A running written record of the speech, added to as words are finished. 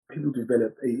People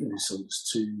develop eating disorders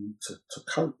to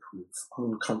cope with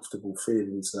uncomfortable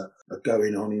feelings that are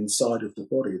going on inside of the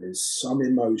body. There's some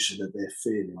emotion that they're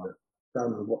feeling that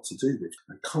don't know what to do with.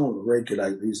 They can't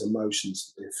regulate these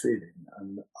emotions that they're feeling.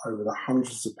 And over the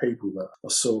hundreds of people that I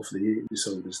saw for the eating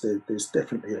disorders, there's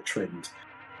definitely a trend.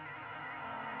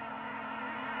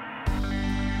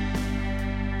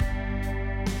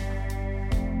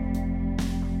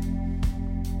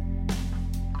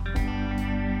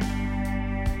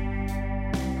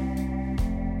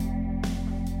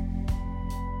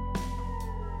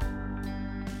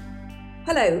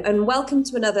 Hello and welcome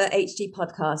to another HG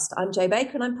podcast. I'm Jo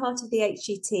Baker and I'm part of the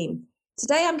HG team.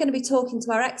 Today I'm going to be talking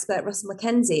to our expert Russell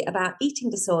McKenzie about eating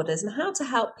disorders and how to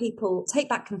help people take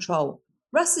back control.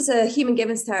 Russ is a human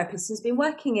givens therapist who's been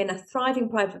working in a thriving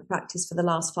private practice for the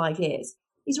last 5 years.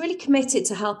 He's really committed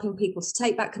to helping people to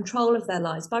take back control of their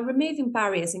lives by removing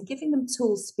barriers and giving them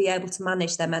tools to be able to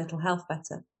manage their mental health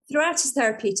better. Throughout his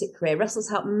therapeutic career, Russell's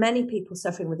helped many people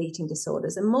suffering with eating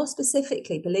disorders and more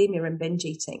specifically bulimia and binge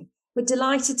eating. We're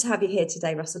delighted to have you here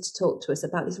today, Russell, to talk to us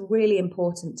about this really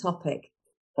important topic.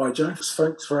 Hi, James.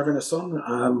 Thanks for having us on.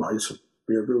 It's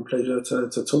be a real pleasure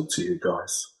to talk to you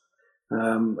guys.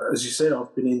 As you said,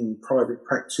 I've been in private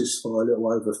practice for a little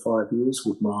over 5 years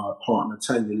with my partner,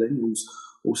 Tanya Lee, who's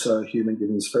also a human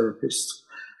givens therapist.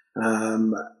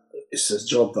 It's a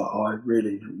job that I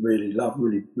really, really love,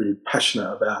 really, really passionate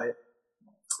about it.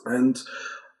 And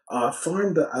I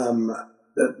find that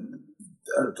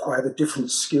I have a different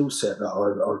skill set that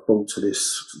I've brought to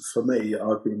this. For me,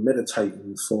 I've been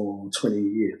meditating for 20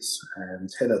 years, and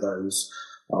 10 of those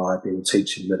I've been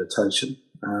teaching meditation.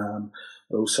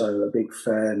 Also a big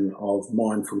fan of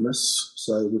mindfulness.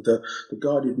 So with the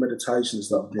guided meditations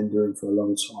that I've been doing for a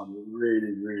long time, it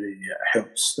really, really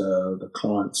helps the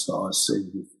clients that I see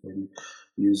with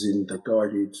using the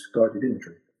guided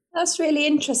imagery. That's really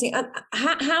interesting. And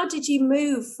how did you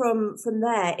move from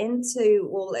there into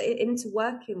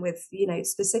working with,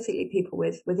 specifically people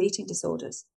with eating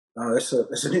disorders? That's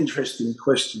an interesting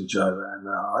question, Jo, and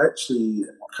I actually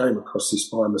came across this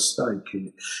by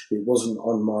mistake. It wasn't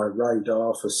on my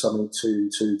radar for something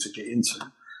to get into.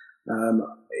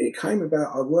 It came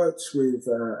about, I worked with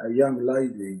a young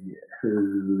lady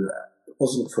who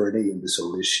wasn't for an eating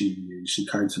disorder. She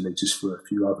came to me just for a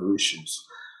few other issues.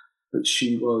 But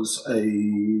she was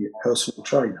a personal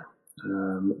trainer.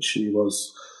 She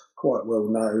was quite well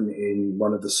known in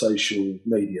one of the social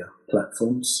media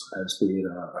platforms as being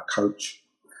a coach.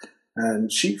 And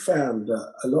she found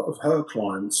that a lot of her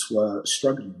clients were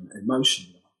struggling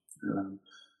emotionally. And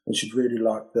she'd really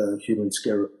liked the human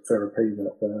therapy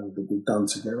that we'd done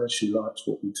together. She liked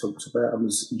what we talked about and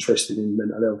was interested in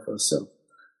mental health herself.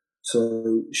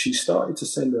 So she started to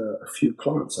send a few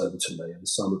clients over to me, and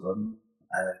some of them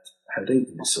had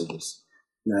eating disorders.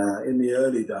 Now, in the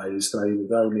early days, they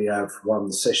would only have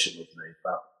one session with me,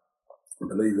 but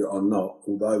believe it or not,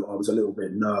 although I was a little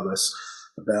bit nervous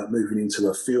about moving into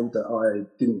a field that I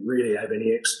didn't really have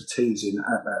any expertise in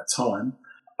at that time,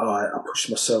 I pushed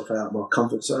myself out of my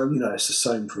comfort zone. It's the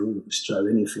same for all of us, Jo.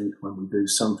 Anything, when we do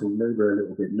something new, we're a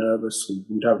little bit nervous.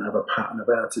 We don't have a pattern of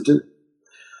how to do it.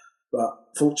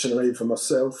 But fortunately for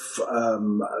myself,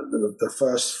 the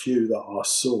first few that I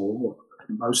saw,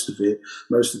 most of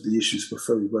the issues for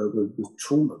food were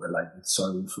trauma related.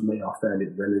 So for me, I found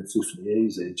it relatively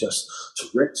easy just to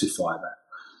rectify that.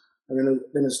 And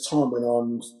then as time went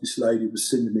on, this lady was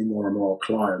sending me more and more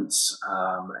clients.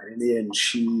 And in the end,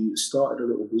 she started a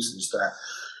little business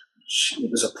it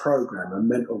was a program, a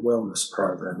mental wellness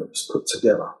program that was put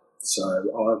together. So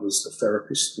I was the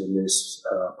therapist in this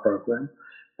program.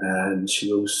 And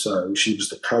she was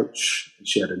the coach, and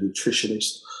she had a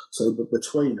nutritionist. So but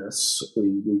between us,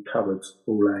 we covered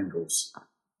all angles.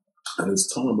 And as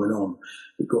time went on,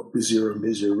 it got busier and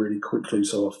busier really quickly.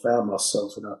 So I found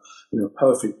myself in a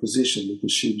perfect position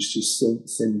because she was just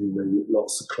sending me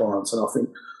lots of clients. And I think,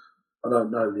 I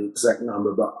don't know the exact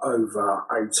number, but over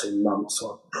 18 months,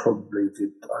 I probably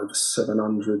did over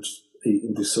 700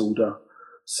 eating disorder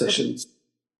sessions.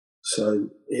 So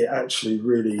it actually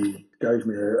really gave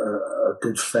me a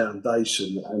good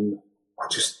foundation, and I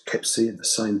just kept seeing the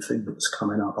same thing that was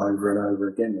coming up over and over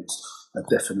again. It's a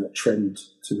definite trend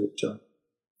to it, Jo.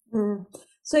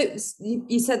 So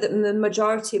you said that the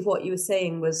majority of what you were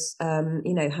saying was,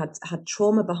 had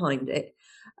trauma behind it.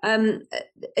 Are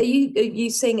you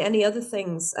seeing any other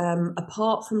things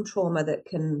apart from trauma that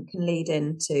can lead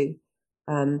into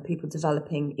people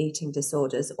developing eating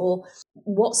disorders, or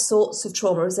what sorts of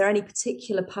trauma? Is there any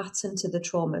particular pattern to the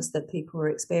traumas that people were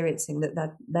experiencing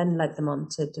that then led them on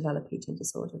to develop eating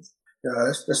disorders?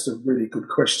 Yeah, that's a really good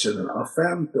question. I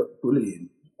found that bullying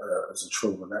as a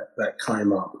trauma. That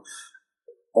came up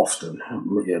often,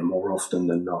 more often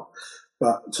than not.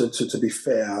 But to be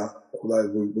fair, although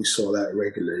we saw that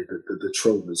regularly, the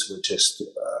traumas were just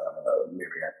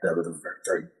myriad. They were very,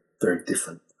 very, very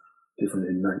different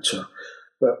in nature.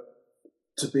 But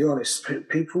to be honest, I think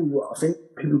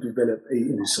people develop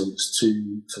eating disorders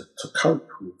to cope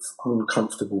with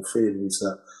uncomfortable feelings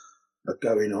that are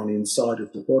going on inside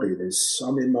of the body. There's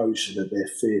some emotion that they're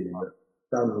feeling that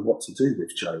don't know what to do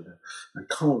with, Joe.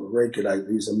 They can't regulate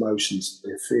these emotions that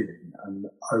they're feeling. And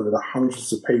over the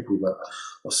hundreds of people that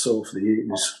I saw for the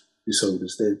eating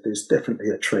disorders, there's definitely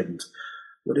a trend.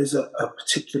 But there's a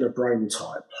particular brain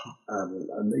type,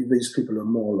 and these people are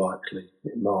more likely,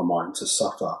 in my mind, to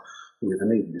suffer with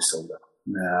an eating disorder.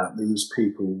 Now, these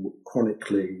people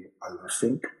chronically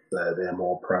overthink. They're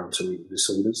more prone to eating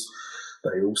disorders.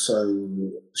 They also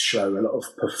show a lot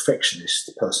of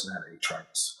perfectionist personality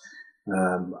traits.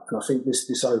 And I think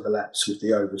this overlaps with the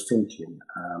overthinking.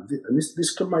 And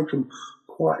this can make them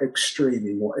quite extreme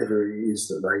in whatever it is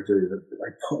that they do.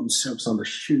 They put themselves under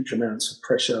huge amounts of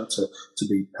pressure to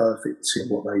be perfect in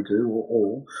what they do,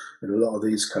 or in a lot of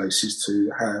these cases,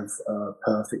 to have a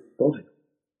perfect body.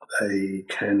 They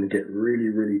can get really,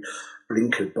 really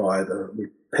blinkered by the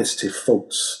repetitive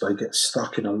thoughts. They get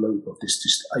stuck in a loop of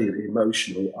this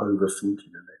emotional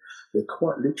overthinking, and they're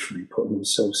quite literally putting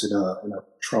themselves in a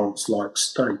trance-like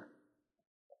state.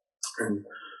 And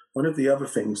one of the other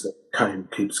things that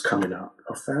keeps coming up,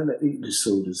 I found that eating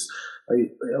disorders,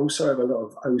 they also have a lot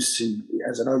of an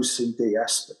OCD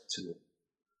aspect to it.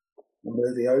 And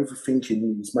where the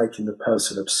overthinking is making the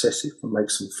person obsessive and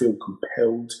makes them feel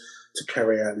compelled to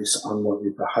carry out this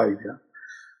unwanted behaviour.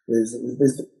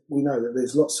 We know that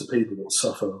there's lots of people that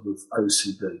suffer with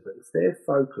OCD, but if their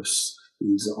focus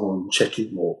is on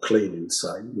checking or cleaning,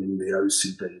 say, then the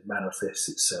OCD manifests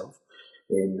itself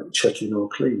in checking or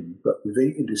cleaning. But with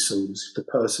eating disorders, if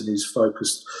the person is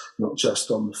focused not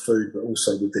just on the food, but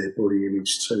also with their body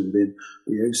image too, then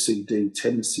the OCD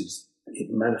tendencies, it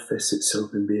manifests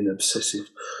itself in being obsessive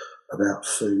about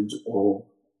food or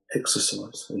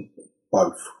exercise, and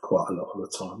both quite a lot of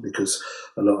the time, because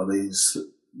a lot of these,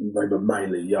 they were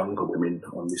mainly younger women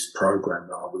on this program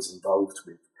that I was involved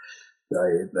with.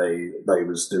 They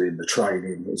was doing the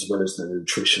training as well as the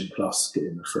nutrition plus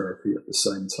getting the therapy at the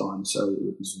same time. So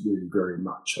it was really very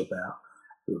much about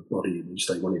the body image.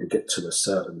 They wanted to get to a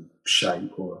certain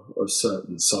shape or a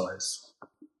certain size.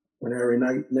 When our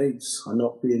innate needs are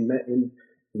not being met in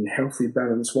healthy,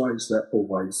 balanced ways, that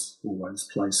always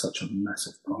plays such a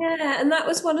massive part. Yeah, and that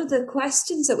was one of the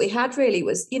questions that we had really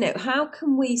was, how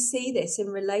can we see this in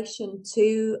relation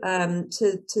to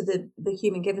the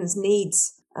Human Givens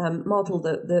needs model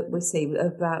that we see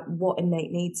about what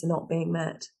innate needs are not being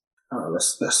met? Oh,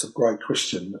 that's a great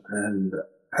question, and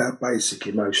our basic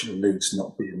emotional needs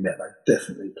not being met, they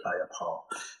definitely play a part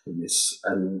in this.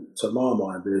 And to my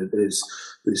mind,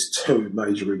 there's two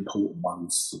major important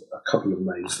ones, a couple of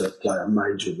these that play a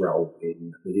major role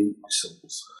in the eating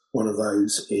disorders. One of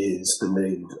those is the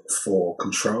need for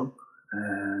control,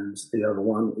 and the other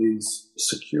one is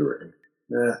security.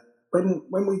 Now,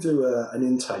 when we do an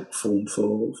intake form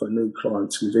for new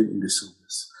clients with eating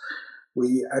disorders,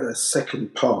 we add a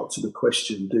second part to the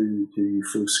question, do you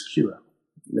feel secure?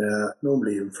 Now,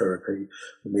 normally in therapy,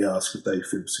 when we ask if they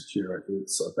feel secure,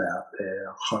 it's about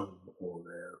their home or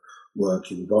their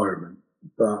work environment.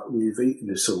 But with eating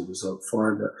disorders, I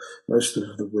find that most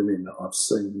of the women that I've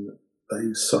seen,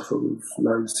 they suffer with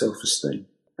low self-esteem.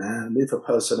 And if a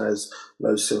person has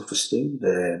low self-esteem,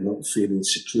 they're not feeling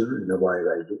secure in the way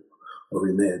they look or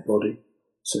in their body.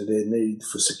 So their need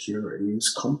for security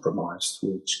is compromised,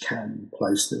 which can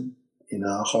place them in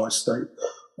a high state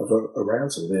of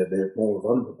arousal. They're more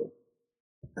vulnerable.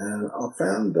 And I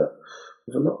found that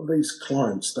with a lot of these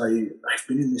clients, they've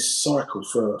been in this cycle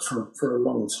for a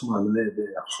long time, and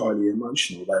they're highly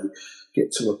emotional. They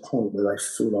get to a point where they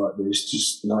feel like there's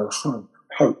just no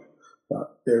hope.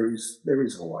 But there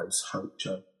is always hope,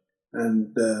 Joe.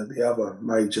 And the other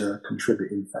major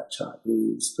contributing factor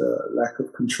is the lack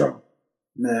of control.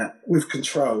 Now, with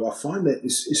control, I find that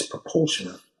it's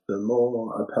proportionate. The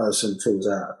more a person feels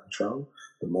out of control,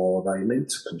 the more they need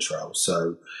to control.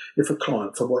 So if a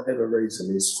client, for whatever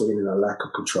reason, is feeling a lack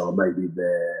of control, maybe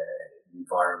their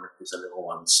environment is a little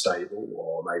unstable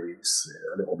or maybe it's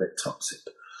a little bit toxic,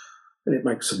 then it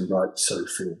makes them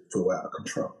feel out of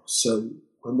control. So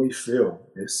when we feel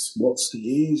this, what's the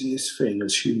easiest thing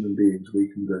as human beings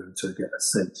we can do to get a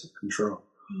sense of control?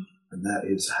 And that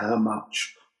is how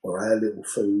much or how little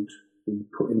food we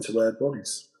put into our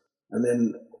bodies. And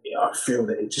then I feel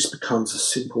that it just becomes a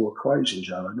simple equation,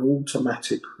 Joe, an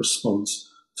automatic response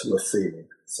to a feeling.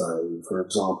 So, for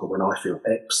example, when I feel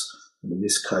X, and in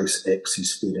this case, X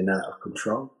is feeling out of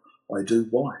control, I do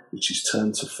Y, which is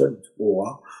turn to food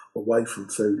or away from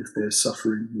food if they're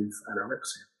suffering with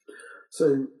anorexia.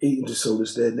 So eating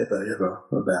disorders, they're never ever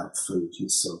about food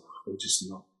itself. They're just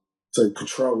not. So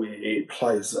control, it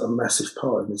plays a massive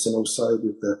part in this, and also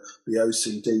with the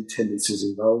OCD tendencies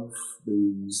involved,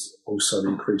 these also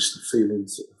increase the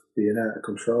feelings of being out of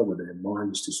control when their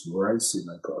mind is just racing.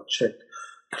 They've got to check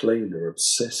clean, they're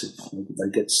obsessive. They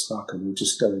get stuck and they're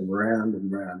just going round and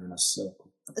round in a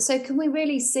circle. So can we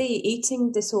really see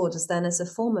eating disorders then as a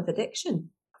form of addiction?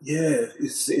 Yeah,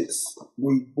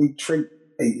 we treat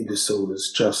eating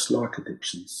disorders just like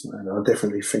addictions, and I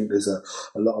definitely think there's a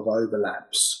lot of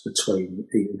overlaps between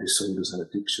eating disorders and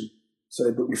addiction.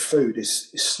 So, but with food,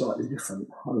 it's slightly different.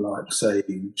 Unlike, say,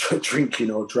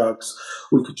 drinking or drugs,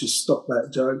 we could just stop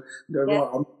that, Joe, and go, right,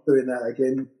 I'm not doing that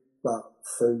again. But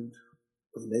food,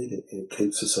 we need it. It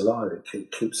keeps us alive.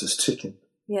 It keeps us ticking.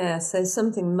 Yeah, so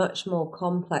something much more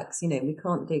complex. We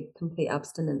can't do complete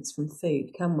abstinence from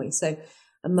food, can we? So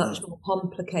a much more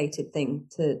complicated thing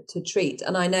to treat.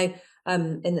 And I know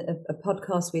in a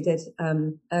podcast we did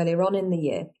earlier on in the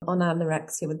year on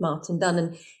anorexia with Martin Dunn,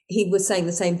 and he was saying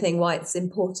the same thing, why it's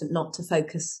important not to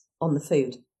focus on the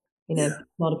food,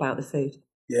 not about the food.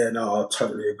 Yeah, no, I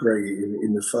totally agree.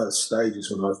 In the first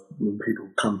stages, when people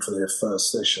come for their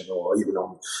first session, or even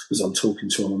as I'm talking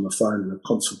to them on the phone in a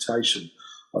consultation,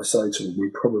 I say to them, we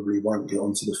probably won't get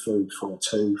onto the food for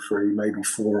 2, 3, maybe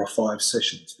 4 or 5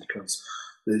 sessions, because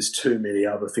there's too many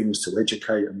other things to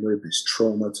educate them with, this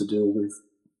trauma to deal with.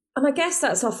 And I guess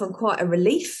that's often quite a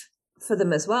relief for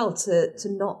them as well to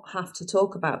not have to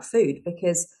talk about food,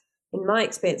 because in my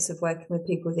experience of working with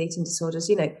people with eating disorders,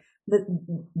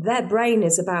 their brain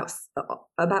is about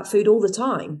food all the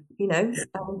time,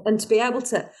 and to be able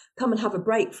to come and have a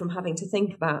break from having to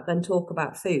think about and talk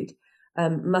about food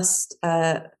must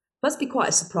be quite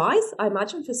a surprise, I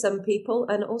imagine, for some people,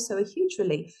 and also a huge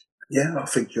relief. Yeah, I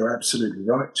think you're absolutely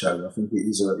right, Joe. I think it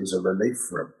is a relief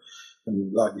for them.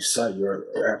 And like you say, you're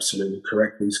absolutely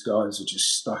correct. These guys are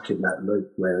just stuck in that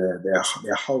loop where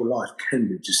their whole life can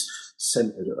be just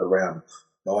centered around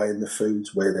buying the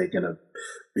foods, where they're going to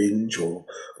binge or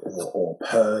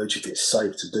purge, if it's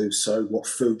safe to do so. What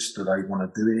foods do they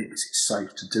want to do it? Is it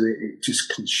safe to do it? It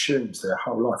just consumes their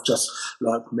whole life, just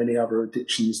like many other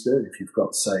addictions do. If you've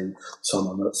got, say,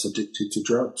 someone that's addicted to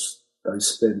drugs, they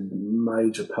spend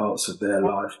major parts of their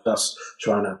life just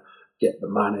trying to get the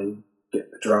money, get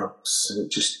the drugs, and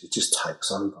it just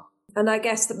takes over. And I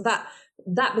guess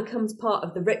that becomes part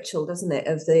of the ritual, doesn't it?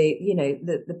 Of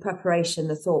the preparation,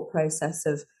 the thought process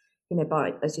of,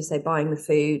 as you say, buying the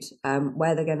food,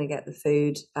 where they're going to get the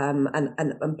food,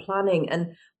 and planning.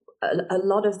 And a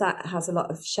lot of that has a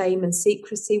lot of shame and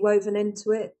secrecy woven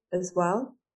into it as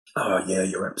well. Oh yeah,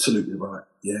 you're absolutely right.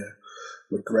 Yeah.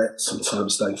 Regret,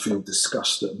 sometimes they feel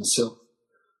disgust at themselves.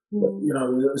 But,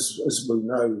 as we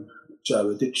know, Joe,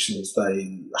 addictions,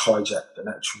 they hijack the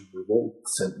natural reward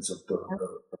centres of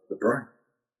the brain.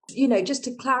 Just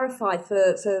to clarify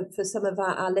for some of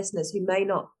our listeners who may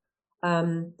not,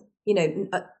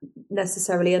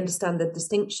 necessarily understand the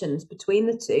distinctions between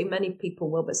the two. Many people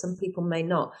will, but some people may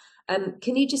not.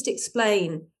 Can you just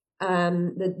explain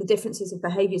the differences of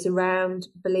behaviours around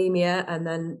bulimia and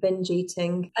then binge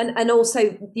eating, and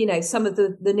also some of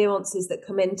the nuances that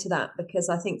come into that, because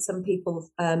I think some people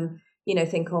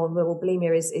think, oh well,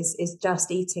 bulimia is just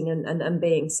eating and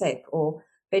being sick, or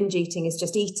binge eating is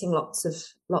just eating lots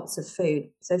of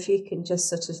food. So if you can just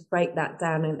sort of break that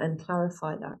down and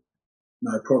clarify that.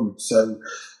 No problem. So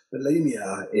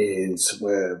bulimia is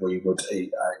where we would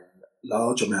eat a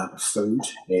large amount of food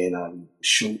in a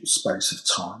short space of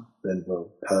time, then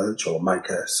we'll purge or make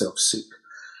ourselves sick,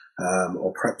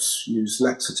 or perhaps use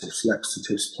laxatives.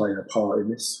 Laxatives play a part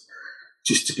in this,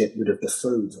 just to get rid of the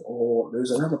food. Or there's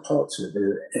another part to it,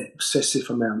 the excessive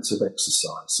amounts of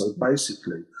exercise. So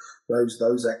basically,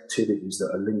 those activities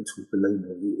that are linked with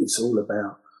bulimia, it's all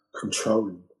about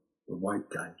controlling the weight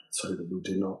gain so that we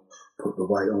do not put the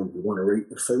weight on. We want to eat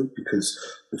the food because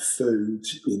the food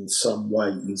in some way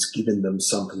is giving them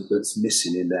something that's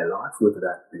missing in their life, whether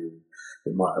that be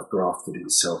it might have grafted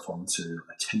itself onto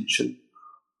attention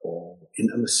or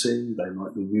intimacy. They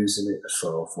might be using it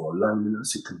for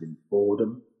loneliness. It could be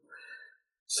boredom.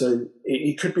 So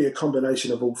it could be a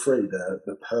combination of all three,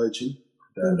 the purging,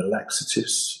 the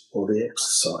laxatives, or the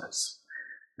exercise.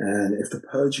 And if the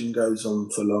purging goes on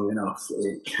for long enough,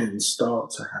 it can start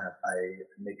to have a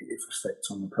negative effect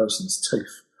on the person's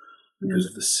teeth because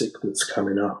of the sick that's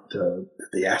coming up,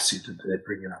 the acid that they're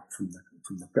bringing up from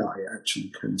the gut. It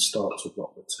actually can start to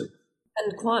rot the teeth.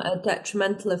 And quite a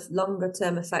detrimental of longer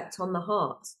term effect on the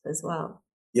heart as well.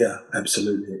 Yeah,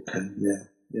 absolutely, it can. Yeah,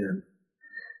 yeah.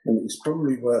 And it's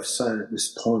probably worth saying at this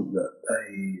point that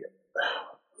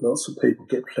lots of people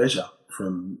get pleasure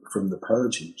from the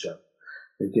purging, Joe.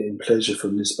 They're getting pleasure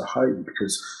from this behaviour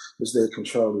because as they're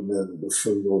controlling the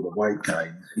food or the weight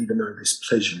gain, even though this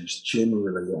pleasure is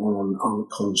generally on an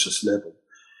unconscious level,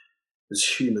 as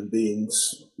human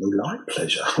beings, we like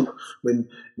pleasure. when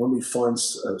we find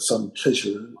some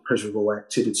pleasurable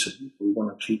activity, we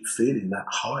want to keep feeling that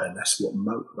high, and that's what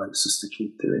motivates us to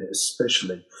keep doing it,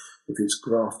 especially if it's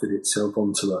grafted itself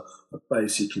onto a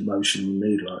basic emotional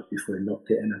need, like if we're not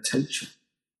getting attention.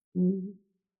 Mm.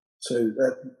 So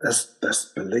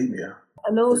that's bulimia.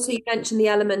 And also, you mentioned the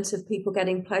element of people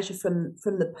getting pleasure from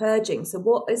the purging. So,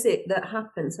 what is it that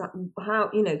happens? How,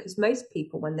 because most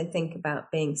people, when they think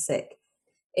about being sick,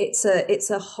 it's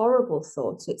a horrible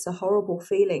thought. It's a horrible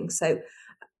feeling. So,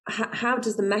 how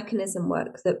does the mechanism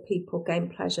work that people gain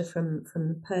pleasure from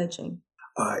purging?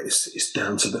 It's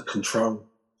down to the control,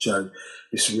 Joe.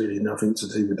 It's really nothing to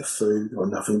do with the food or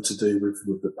nothing to do with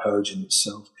the purging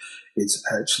itself. It's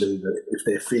actually that if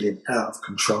they're feeling out of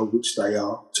control, which they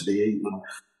are, to be eating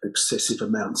excessive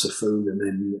amounts of food and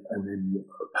then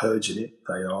purging it,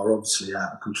 they are obviously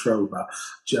out of control. But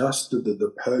just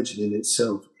the purging in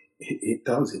itself, it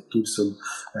gives them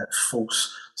that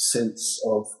false sense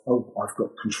of, oh, I've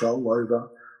got control over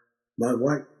my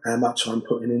weight, how much I'm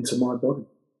putting into my body.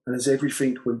 And as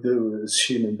everything we do as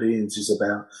human beings is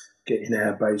about getting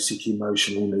our basic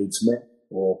emotional needs met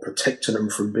or protecting them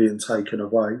from being taken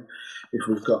away, if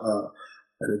we've got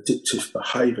an addictive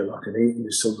behaviour like an eating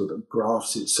disorder that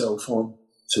grafts itself on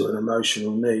to an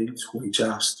emotional need, we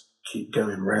just keep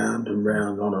going round and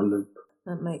round on a loop.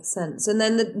 That makes sense. And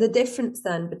then the difference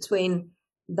then between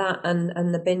that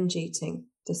and the binge eating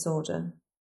disorder.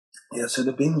 Yeah, so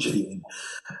the binge eating,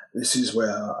 this is where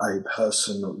a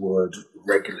person would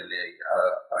regularly eat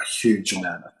a huge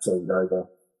amount of food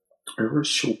over a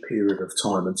short period of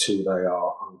time until they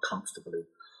are uncomfortably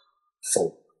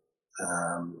full.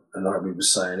 And like we were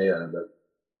saying earlier, that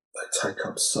they take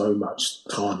up so much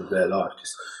time of their life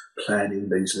just planning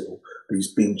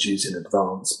these binges in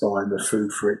advance, buying the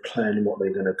food for it, planning what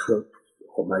they're going to cook,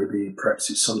 or maybe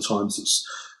perhaps sometimes it's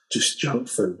just junk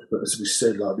food. But as we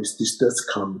said, like this does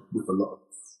come with a lot of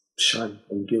shame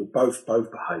and guilt. Both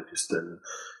behaviours do.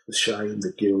 The shame,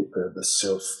 the guilt, the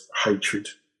self-hatred.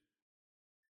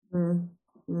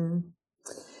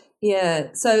 Yeah.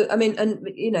 So, I mean,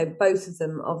 and both of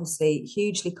them obviously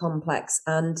hugely complex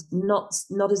and not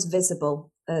as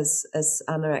visible as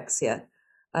anorexia.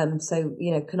 So,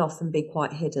 can often be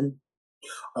quite hidden.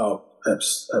 Oh,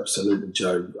 absolutely,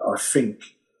 Joe. I think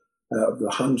out of the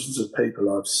hundreds of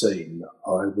people I've seen,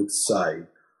 I would say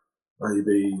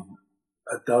maybe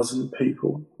a dozen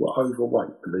people were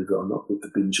overweight, believe it or not, with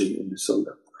the binge eating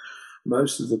disorder.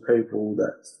 Most of the people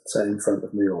that sat in front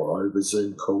of me or over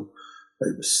Zoom call,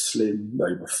 they were slim,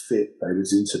 they were fit, they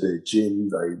was into their gym,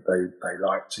 they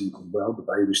liked eating well, but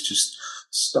they was just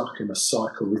stuck in a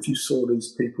cycle. If you saw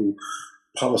these people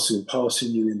passing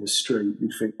you in the street,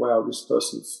 you'd think, wow, this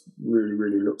person's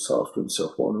really looks after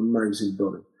himself. What an amazing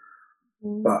body.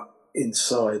 But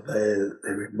inside their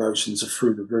emotions are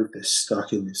through the roof. They're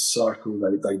stuck in this cycle.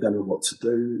 They don't know what to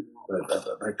do.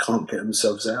 They can't get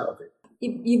themselves out of it.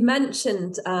 You've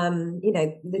mentioned,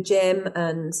 the gym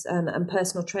and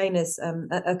personal trainers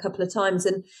a couple of times,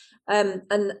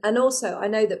 and also I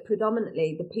know that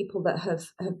predominantly the people that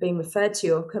have been referred to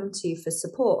or come to you for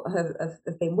support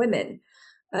have been women,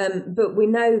 but we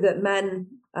know that men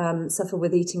suffer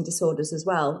with eating disorders as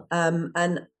well,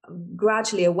 and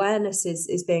gradually awareness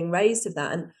is being raised of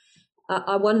that. And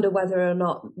I wonder whether or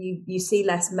not you see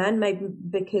less men, maybe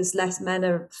because less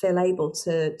men feel able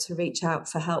to reach out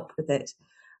for help with it,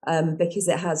 because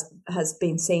it has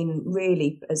been seen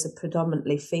really as a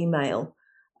predominantly female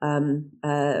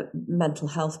mental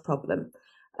health problem.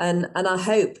 And I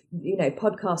hope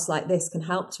podcasts like this can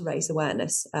help to raise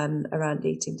awareness around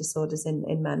eating disorders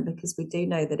in men, because we do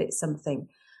know that it's something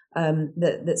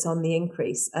that's on the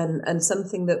increase, and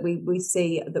something that we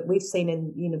see, that we've seen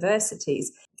in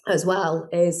universities as well,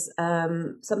 is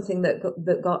something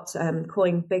that got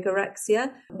coined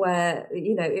bigorexia, where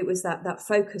it was that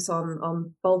focus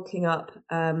on bulking up,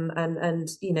 and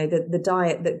the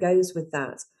diet that goes with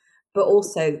that, but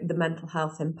also the mental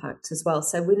health impact as well.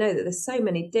 So we know that there's so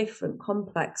many different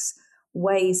complex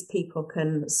ways people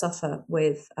can suffer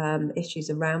with issues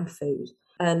around food.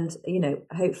 And,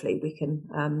 hopefully we can,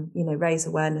 raise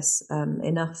awareness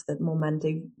enough that more men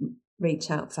do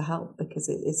reach out for help, because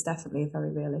it's definitely a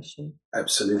very real issue.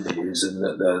 Absolutely is. And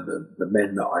the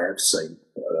men that I have seen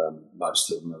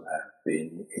most of them have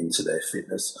been into their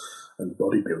fitness and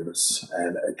bodybuilders.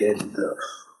 And again,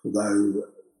 although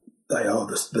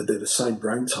they're the same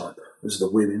brain type as the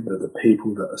women, but the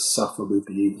people that suffer with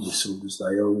the eating disorders,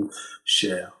 they all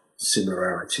share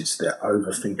similarities. They're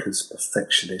overthinkers,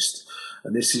 perfectionists,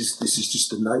 and this is just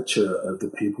the nature of the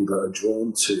people that are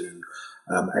drawn to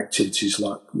activities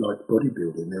like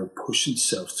bodybuilding. They'll push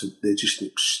themselves to, they're just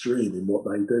extreme in what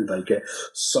they do. They get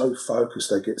so focused,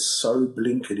 they get so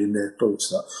blinkered in their thoughts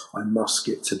that I must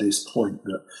get to this point,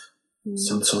 that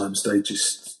sometimes they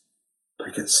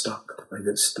get stuck. They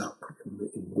get stuck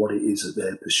in what it is that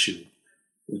they're pursuing.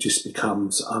 It just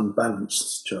becomes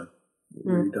unbalanced, Joe. It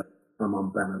really does become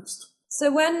unbalanced.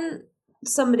 So when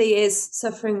somebody is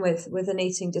suffering with an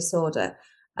eating disorder,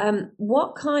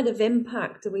 what kind of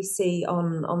impact do we see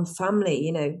on family?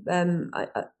 You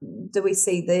know, do we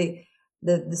see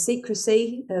the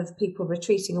secrecy of people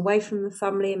retreating away from the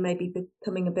family and maybe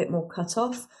becoming a bit more cut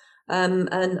off?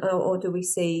 Or do we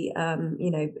see,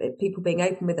 people being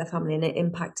open with their family and it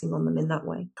impacting on them in that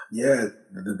way? Yeah,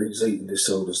 these eating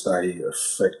disorders, they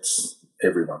affect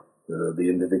everyone, the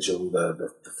individual, the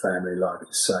family, like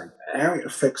you say. How it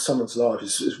affects someone's life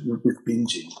is with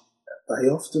binging. They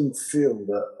often feel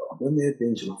that when they're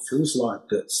binging, it feels like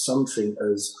that something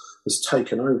has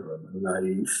taken over them and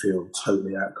they feel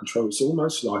totally out of control. It's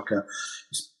almost like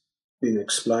it's been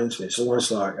explained to me, it's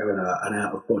almost like having an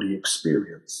out-of-body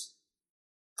experience.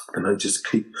 And they just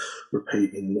keep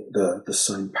repeating the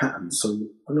same pattern. So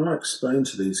when I explain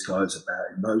to these guys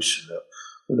about emotion, that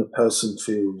when a person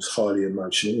feels highly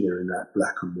emotional, they're in that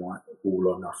black and white, all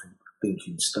or nothing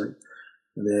thinking state,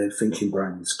 and their thinking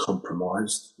brain is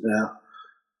compromised. Now,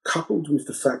 coupled with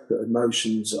the fact that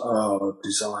emotions are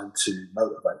designed to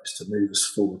motivate us, to move us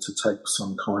forward, to take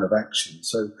some kind of action.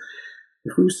 So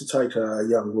if we was to take a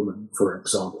young woman, for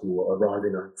example,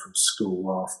 arriving home from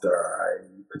school after a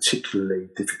particularly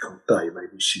difficult day,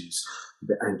 maybe she's a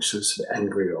bit anxious, a bit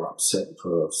angry or upset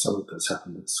for something that's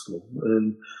happened at school,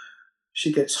 and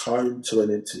she gets home to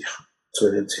an empty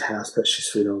house, but she's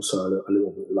feeling also a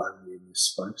little bit lonely in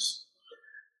this space.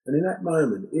 And in that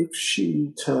moment, if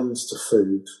she turns to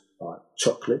food like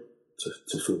chocolate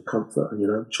to feel comfort,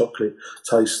 and chocolate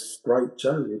tastes great,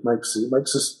 Joe, it makes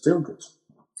us feel good,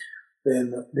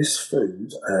 then this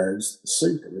food has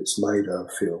soothed her. It's made her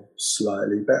feel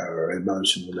slightly better. Her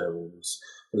emotional levels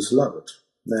was lowered.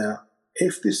 Now,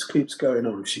 if this keeps going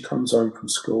on, if she comes home from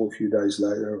school a few days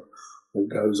later, it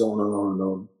goes on and on and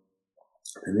on,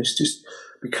 and this just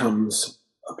becomes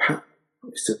a pattern.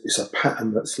 It's a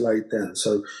pattern that's laid down.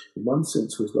 So in one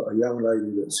sense, we've got a young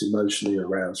lady that's emotionally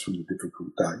aroused from a difficult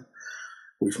day.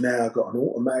 We've now got an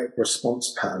automatic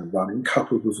response pattern running,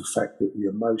 coupled with the fact that the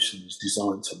emotion is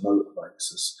designed to motivate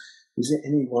us. Is it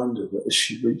any wonder that as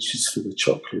she reaches for the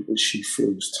chocolate, that she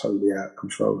feels totally out of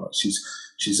control, like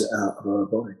she's out of her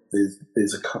body?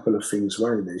 There's a couple of things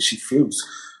running there. She feels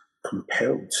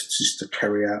compelled just to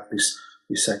carry out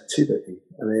this activity,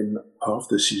 and then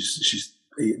after she's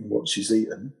eaten what she's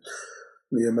eaten,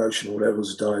 the emotional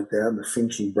levels died down, the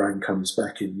thinking brain comes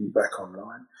back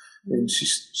online, and she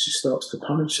starts to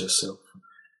punish herself.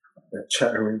 That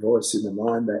chattering voice in the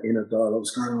mind, that inner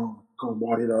dialogue's going, oh God,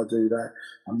 why did I do that?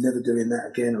 I'm never doing that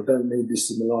again. I don't need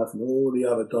this in my life, and all the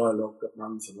other dialogue that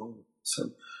runs along. So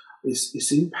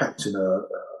it's impacting her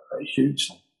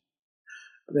hugely.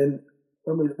 But then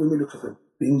when we look at the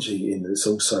binge eating, it's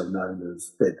also known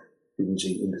as bed binge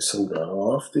eating disorder. I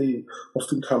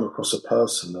often come across a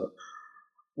person that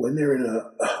when they're in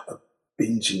a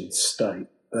binging state,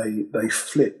 they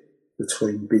flip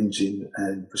between binging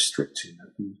and restricting.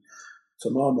 And to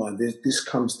my mind, this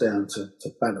comes down to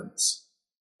balance.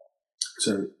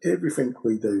 So everything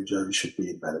we do, Joe, should be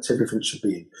in balance. Everything should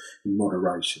be in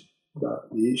moderation.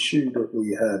 But the issue that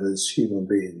we have as human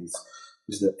beings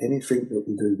is that anything that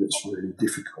we do that's really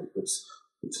difficult,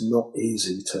 it's not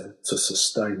easy to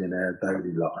sustain in our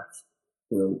daily life,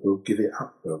 we'll give it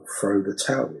up. We'll throw the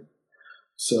towel in.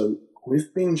 So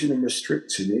with binging and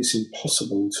restricting, it's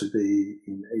impossible to be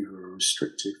in either a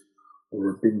restrictive or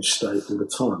a binge state all the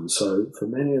time. So for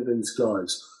many of these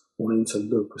guys wanting to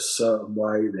look a certain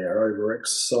way, they're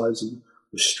over-exercising,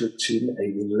 restricting,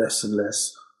 eating less and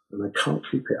less, and they can't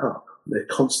keep it up. They're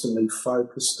constantly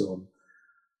focused on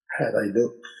how they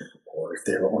look, or if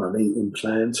they're on an eating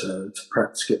plan to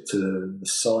perhaps get to the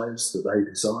size that they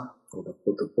desire, or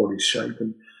the body shape.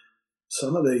 And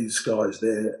some of these guys,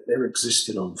 they're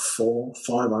existing on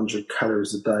 400-500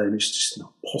 calories a day, and it's just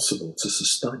not possible to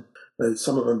sustain.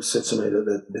 Some of them said to me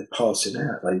that they're passing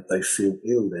out. They feel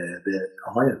ill. Their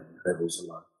iron levels are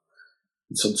low.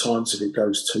 And sometimes if it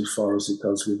goes too far, as it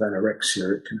does with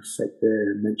anorexia, it can affect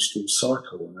their menstrual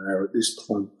cycle. And now at this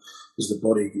point, as the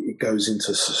body it goes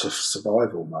into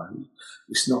survival mode,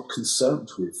 it's not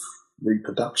concerned with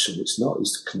reproduction. It's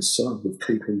concerned with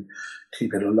keeping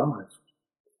alive.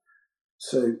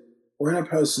 So when a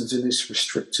person's in this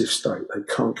restrictive state, they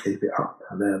can't keep it up.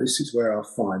 And now this is where I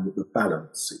find that the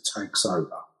balance, it takes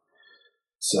over.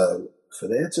 So for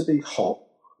there to be hot,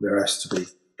 there has to be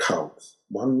cold.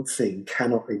 One thing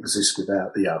cannot exist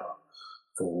without the other.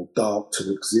 For dark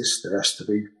to exist, there has to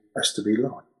be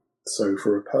light. So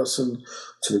for a person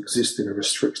to exist in a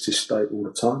restrictive state all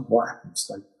the time, what happens?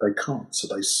 They can't. So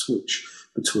they switch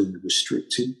between the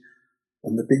restricting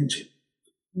and the binging.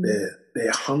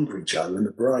 They're hungry, Joe, and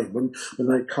the brain, when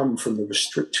they come from the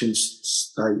restricting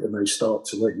state and they start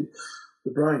to eat,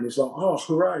 the brain is like, oh,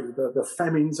 hooray, the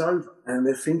famine's over. And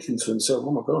they're thinking to themselves,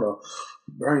 oh my God, our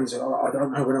brains, I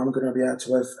don't know when I'm going to be able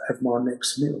to have my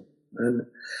next meal. And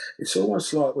it's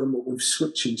almost like when we've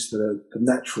switched into the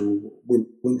natural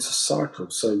winter cycle.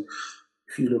 So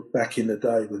if you look back in the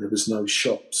day when there was no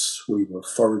shops, we were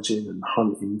foraging and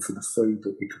hunting for the food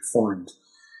that we could find.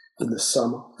 In the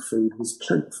summer, food was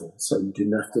plentiful, so you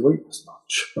didn't have to eat as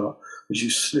much. But as you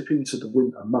slip into the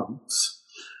winter months,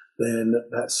 then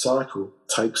that cycle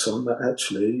takes on that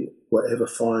actually whatever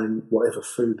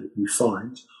food that you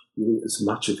find, you eat as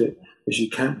much of it as you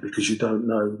can because you don't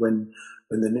know when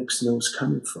the next meal's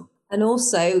coming from. And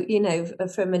also,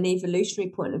 from an evolutionary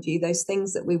point of view, those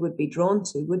things that we would be drawn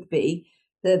to would be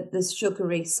the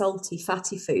sugary, salty,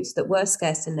 fatty foods that were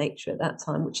scarce in nature at that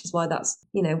time, which is why that's,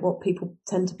 what people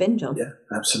tend to binge on. Yeah,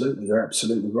 absolutely. You're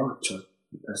absolutely right, Joe.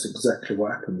 That's exactly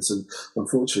what happens. And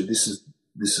unfortunately, this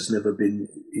has never been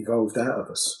evolved out of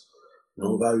us. And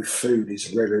although food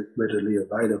is readily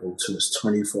available to us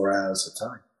 24 hours a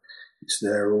day, it's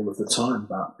there all of the time.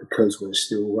 But because we're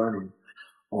still running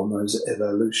on those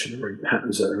evolutionary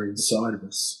patterns that are inside of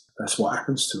us, that's what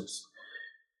happens to us.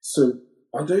 So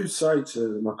I do say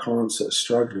to my clients that are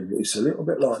struggling, it's a little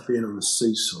bit like being on a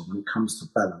seesaw when it comes to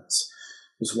balance.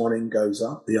 As one end goes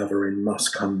up, the other end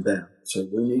must come down. So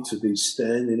we need to be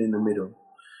standing in the middle.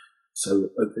 So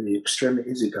at the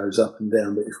extremities, it goes up and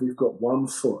down. But if we've got one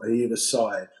foot either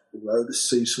side, although the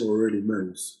seesaw already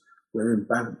moves, we're in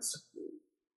balance.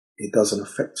 It doesn't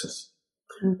affect us.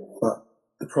 Mm-hmm. But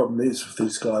the problem is with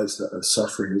these guys that are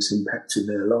suffering, it's impacting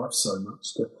their life so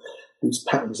much that these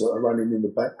patterns that are running in the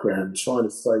background, trying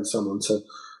to say someone to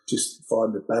just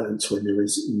find the balance when they're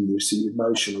in this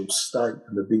emotional state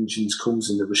and the binging's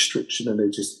causing the restriction and they're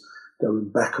just going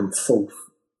back and forth.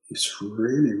 It's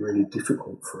really, really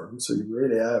difficult for them. So you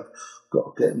really have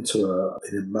got to get into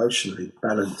an emotionally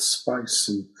balanced space.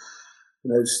 And,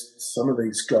 some of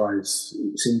these guys,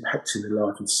 it's impacting their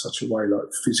life in such a way,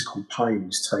 like physical pain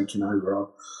is taking over.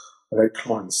 I've had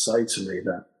clients say to me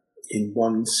that in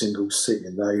one single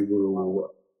sitting, they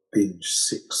will binge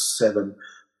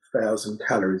 6,000-7,000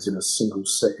 calories in a single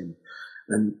sitting.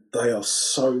 And they are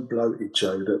so bloated,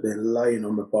 Joe, that they're laying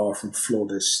on the bathroom floor,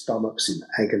 their stomach's in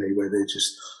agony, where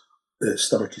their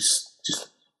stomach is just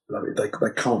bloated. They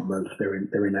can't move, they're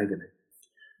in agony.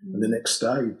 And the next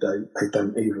day, they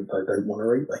don't want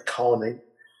to eat, they can't eat.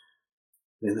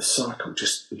 And the cycle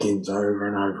just begins over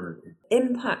and over again.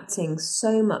 Impacting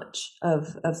so much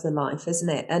of the life, isn't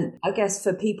it? And I guess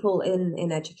for people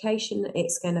in education,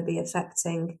 it's going to be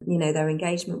affecting, their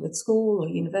engagement with school or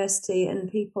university,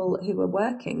 and people who are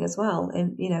working as well,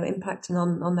 and, impacting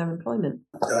on their employment.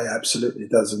 Yeah, absolutely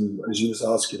it does. And as you was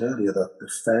asking earlier, the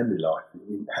family life, it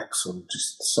impacts on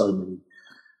just so many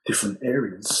different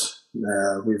areas.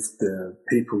 With the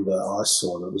people that I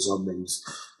saw that was on these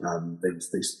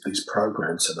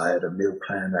programs, so they had a meal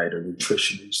plan, they had a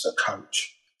nutritionist, a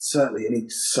coach. Certainly any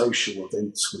social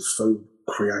events with food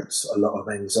creates a lot of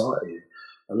anxiety.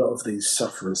 A lot of these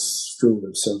sufferers feel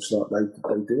themselves like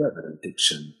they do have an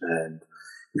addiction, and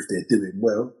if they're doing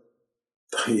well,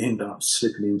 they end up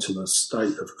slipping into a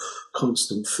state of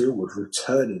constant feel of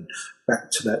returning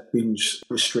back to that binge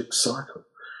restrict cycle,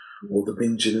 or the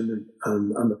binging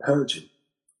and the purging.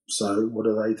 So what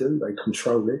do? They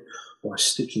control it by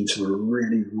sticking to a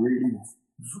really, really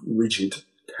rigid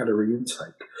calorie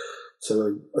intake.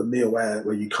 So a meal out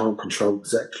where you can't control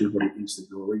exactly what it is that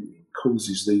you're eating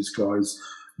causes these guys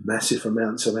massive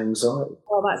amounts of anxiety.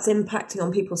 Well, that's impacting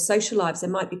on people's social lives. They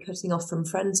might be cutting off from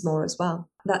friends more as well.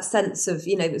 That sense of,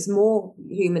 there's more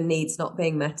human needs not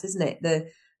being met, isn't it?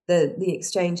 The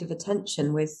exchange of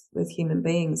attention with human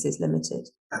beings is limited.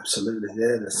 Absolutely,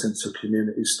 yeah. The sense of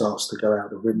community starts to go out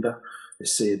the window. They're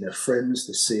seeing their friends,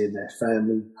 they're seeing their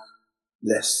family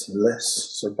less and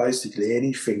less. So basically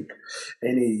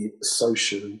any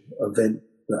social event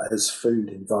But as food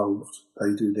involved,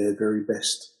 they do their very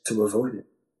best to avoid it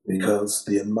because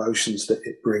the emotions that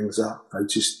it brings up, they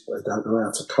don't know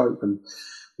how to cope. And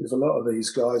there's a lot of these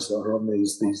guys that are on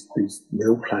these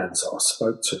meal plans that I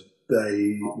spoke to,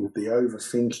 with the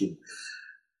overthinking,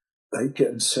 they get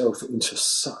themselves into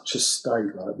such a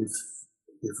state, like with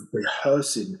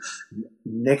rehearsing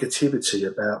negativity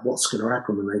about what's going to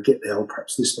happen when they get there. Oh,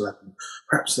 perhaps this will happen,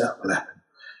 perhaps that will happen.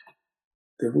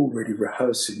 They're already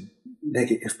rehearsing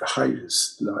negative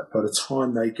behaviours. Like by the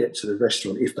time they get to the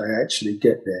restaurant, if they actually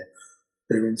get there,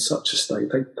 they're in such a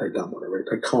state they don't want to eat.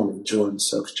 They can't enjoy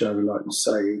themselves, Joe. Like you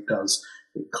say,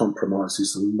 it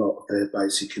compromises a lot of their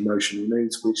basic emotional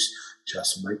needs, which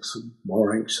just makes them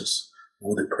more anxious,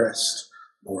 more depressed,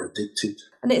 more addicted.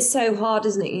 And it's so hard,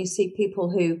 isn't it? You see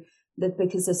people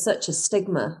because there's such a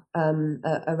stigma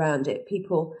around it,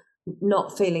 people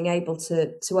not feeling able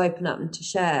to open up and to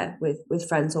share with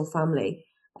friends or family.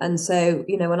 And so,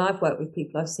 when I've worked with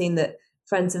people, I've seen that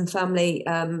friends and family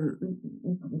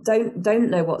don't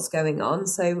know what's going on,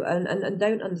 so and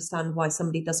don't understand why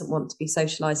somebody doesn't want to be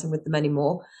socializing with them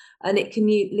anymore, and it can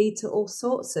lead to all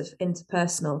sorts of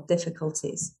interpersonal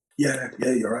difficulties. Yeah,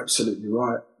 you're absolutely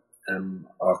right.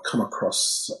 I've come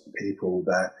across people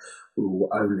that will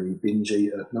only binge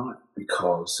eat at night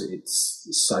because it's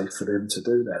safe for them to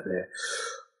do that.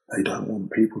 They don't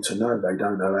want people to know. They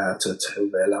don't know how to tell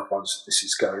their loved ones that this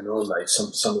is going on.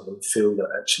 Some of them feel that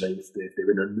actually if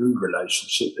they're in a new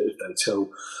relationship, if they tell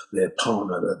their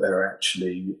partner that they're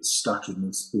actually stuck in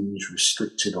this binge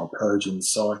restricted or purging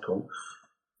cycle,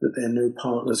 that their new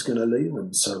partner's going to leave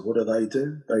them. So what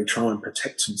do? They try and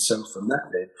protect themselves from that.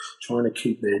 They're trying to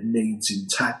keep their needs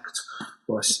intact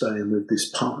by staying with this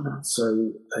partner.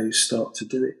 So they start to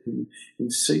do it in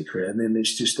secret. And then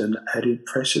there's just an added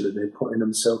pressure that they're putting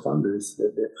themselves under.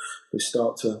 They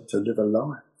start to live a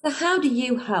lie. So how do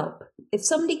you help? If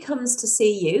somebody comes to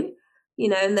see you,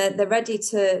 and they're ready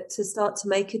to start to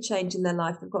make a change in their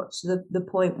life, they've got to the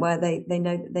point where they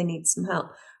know that they need some help.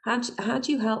 How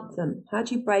do you help them? How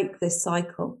do you break this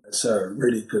cycle? It's a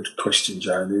really good question,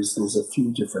 Joe. There's a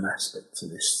few different aspects to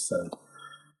this. So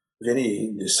with any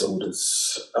eating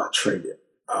disorders I treat it,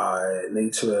 I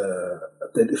need to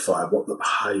identify what the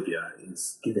behaviour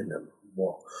is giving them,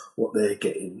 what they're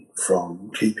getting from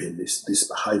keeping this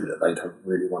behaviour that they don't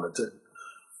really want to do.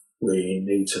 We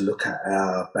need to look at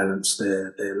how balanced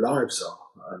their lives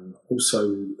are, and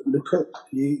also look at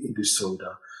the eating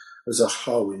disorder as a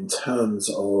whole in terms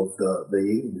of the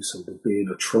eating disorder being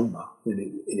a trauma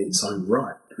in its own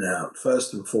right. Now,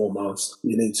 first and foremost,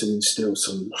 you need to instill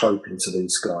some hope into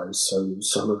these guys. So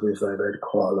some of it, they've had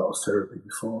quite a lot of therapy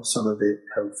before, some of it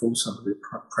helpful, some of it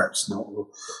perhaps not.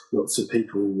 Lots of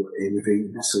people with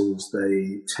eating disorders,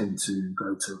 they tend to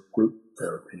go to group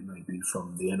therapy, maybe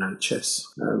from the NHS,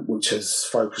 which has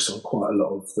focused on quite a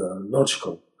lot of the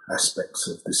logical aspects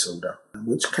of disorder,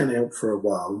 which can help for a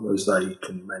while as they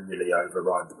can manually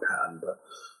override the pattern. But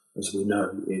as we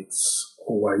know, it's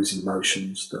always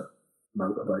emotions that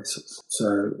motivate us.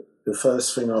 So the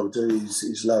first thing I would do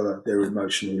is lower their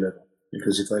emotional level,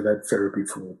 because if they've had therapy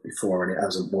before and it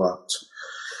hasn't worked,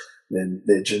 then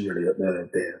they're generally at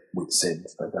their wit's end.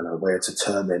 They don't know where to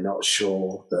turn. They're not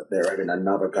sure that they're having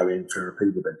another go in therapy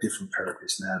with a different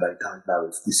therapist now. They don't know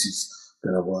if this is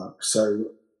going to work.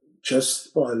 So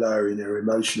just by lowering their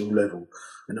emotional level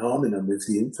and arming them with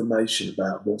the information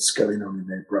about what's going on in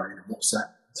their brain and what's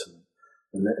happening to them,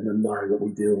 and letting them know that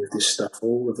we deal with this stuff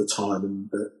all of the time and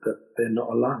that they're not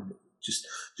alone.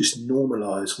 Just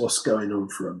normalise what's going on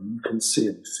for them. You can see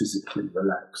them physically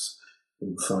relax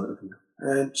in front of you.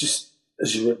 And just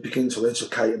as you begin to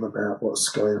educate them about what's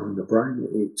going on in the brain,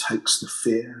 it takes the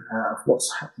fear out of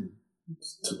what's happening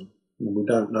to them. When we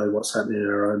don't know what's happening in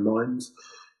our own minds,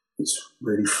 it's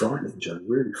really frightening, Joe,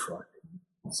 really frightening.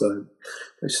 So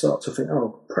they start to think,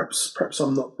 oh, perhaps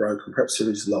I'm not broken, perhaps there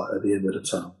is light at the end of the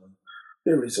tunnel.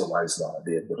 There is always light at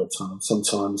the end of the tunnel.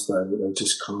 Sometimes they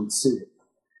just can't see it.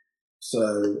 So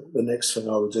the next thing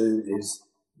I would do is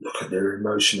look at their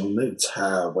emotional needs.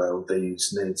 How well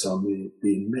these needs are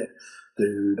being met.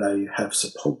 Do they have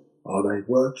support? Are they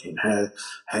working?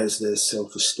 How's their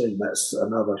self-esteem? That's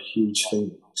another huge thing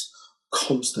that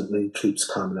constantly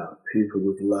keeps coming up. People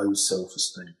with low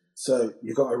self-esteem. So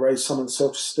you've got to raise someone's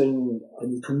self-esteem,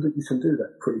 and you can do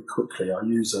that pretty quickly. I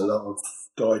use a lot of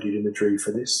guided imagery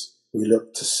for this. We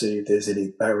look to see if there's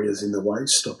any barriers in the way,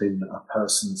 stopping a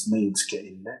person's needs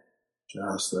getting met.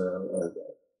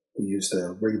 We use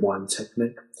the rewind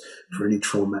technique for any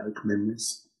traumatic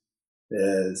memories.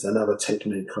 There's another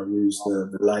technique I use,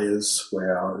 the layers,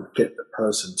 where I get the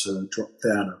person to drop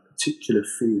down a particular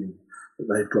feeling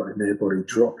that they've got in their body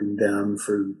dropping down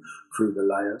through the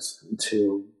layers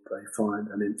until they find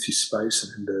an empty space,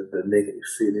 and then the negative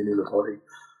feeling in the body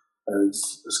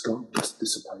has gone, it's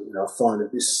dissipated. I find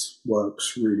that this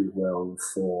works really well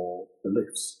for the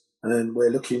lifts. And we're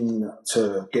looking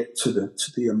to get to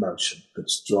the emotion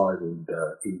that's driving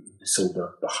the eating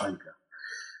disorder behaviour.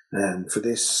 And for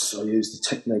this, I use the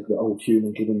technique that old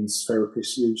Human Gibbons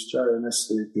therapists use, Joe, and that's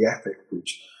the affect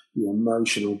bridge, the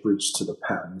emotional bridge to the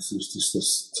pattern. This is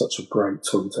just such a great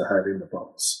tool to have in the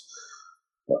box.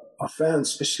 But I found,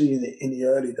 especially in the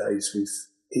early days with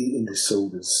eating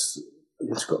disorders,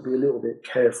 you've got to be a little bit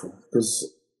careful,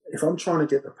 because if I'm trying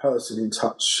to get the person in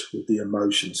touch with the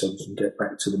emotion so we can get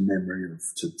back to the memory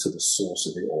to the source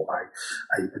of it, or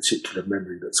a particular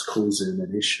memory that's causing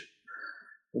an issue,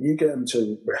 when you get them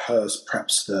to rehearse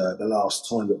perhaps the last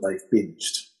time that they've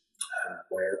binged,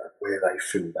 where they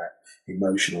feel that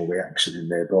emotional reaction in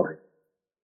their body,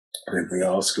 and then we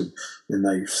ask them, when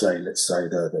they say, let's say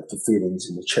the feelings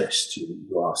in the chest,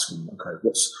 you ask them, okay,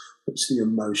 what's the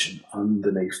emotion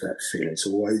underneath that feeling? It's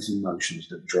always emotions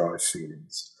that drive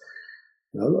feelings.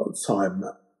 And a lot of the time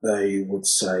they would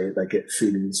say they get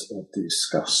feelings of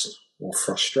disgust or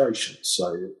frustration.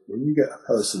 So when you get a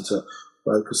person to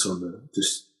focus on the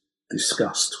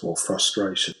disgust or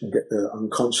frustration and get the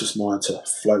unconscious mind to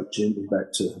float gently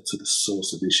back to the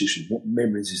source of this issue, what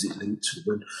memories is it linked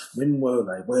to? When were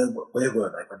they? Where were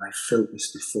they when they felt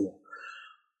this before?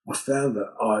 I found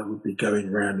that I would be going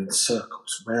round in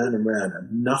circles, round and round,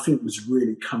 and nothing was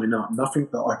really coming up, nothing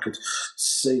that I could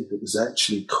see that was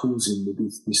actually causing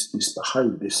this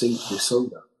behaviour, this eating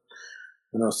disorder.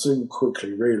 And I soon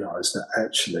quickly realised that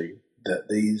actually that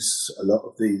a lot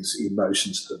of these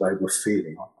emotions that they were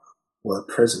feeling were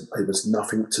present. There was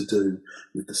nothing to do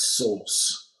with the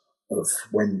source of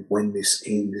when this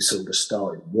eating disorder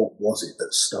started. What was it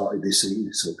that started this eating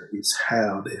disorder? It's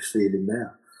how they're feeling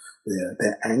now.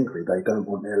 They're angry. They don't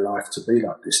want their life to be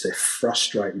like this. They're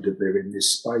frustrated that they're in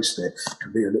this space. They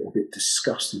can be a little bit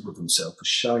disgusted with themselves,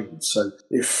 ashamed. So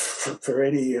if for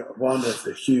any one of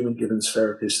the Human Gibbons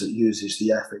therapists that uses the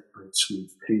affect bridge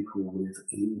with people with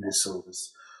eating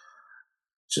disorders,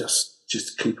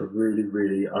 just keep a really,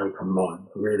 really open mind,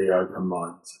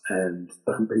 and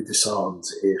don't be disarmed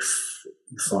if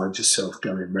you find yourself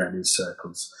going round in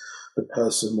circles. The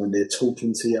person, when they're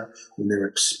talking to you, when they're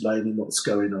explaining what's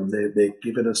going on, they're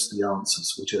giving us the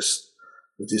answers. We just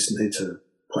need to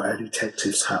put our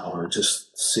detective's hat on and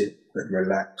just sit and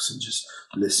relax and just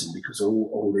listen, because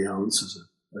all the answers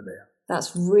are there.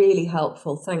 That's really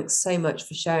helpful. Thanks so much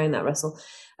for sharing that, Russell.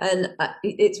 And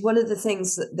it's one of the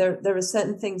things that there are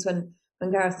certain things when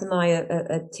Gareth and I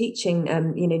are teaching,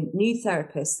 new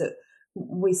therapists, that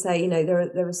we say,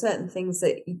 there are certain things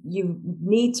that you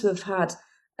need to have had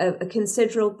a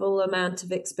considerable amount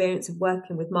of experience of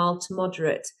working with mild to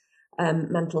moderate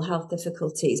mental health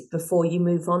difficulties before you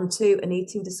move on to, and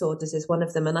eating disorders is one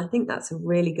of them. And I think that's a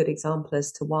really good example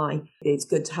as to why it's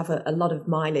good to have a lot of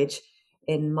mileage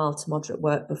in mild to moderate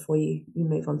work before you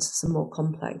move on to some more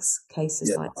complex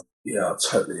cases. Yeah, I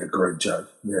totally agree, Joe.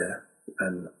 Yeah,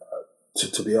 and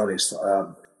to be honest,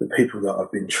 the people that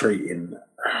I've been treating,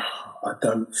 I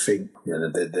don't think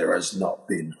there has not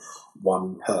been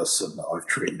one person that I've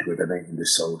treated with an eating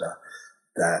disorder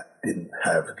that didn't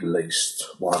have at least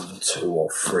 1, 2, or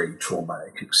 3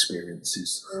 traumatic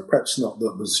experiences. Perhaps not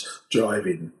that was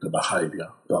driving the behaviour,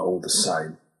 but all the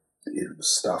same, it was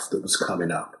stuff that was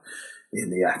coming up in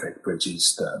the affect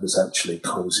bridges that was actually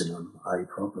causing them a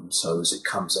problem. So as it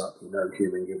comes up,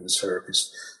 Human Gibbons therapists,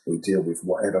 we deal with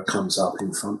whatever comes up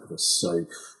in front of us. So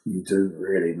you do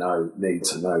really need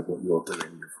to know what you're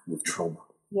doing with trauma.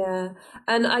 Yeah.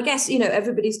 And I guess,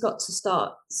 everybody's got to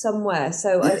start somewhere.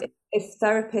 So if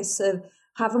therapists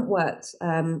haven't worked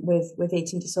with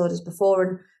eating disorders before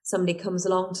and somebody comes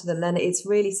along to them, then it's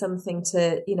really something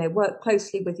to, work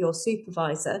closely with your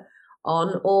supervisor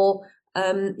on, or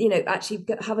actually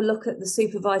have a look at the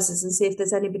supervisors and see if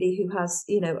there's anybody who has,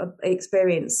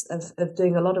 experience of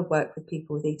doing a lot of work with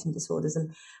people with eating disorders,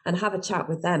 and have a chat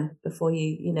with them before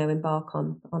you, embark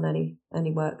on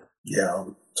any work. Yeah, I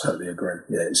would totally agree.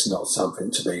 Yeah, it's not something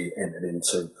to be entered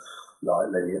into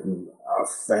lightly. And I've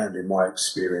found in my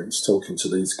experience talking to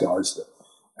these guys that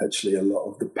actually a lot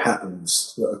of the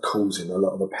patterns that are causing, a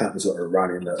lot of the patterns that are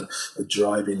running, that are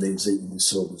driving these eating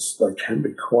disorders, they can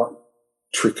be quite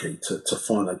tricky to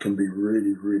find. They can be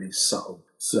really, really subtle.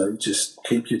 So just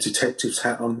keep your detective's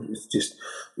hat on.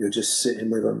 You're just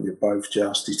sitting with them. You're both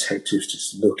just detectives,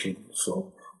 just looking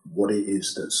for what it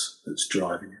is that's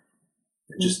driving it.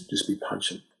 And just be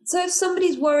patient. So if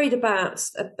somebody's worried about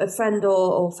a friend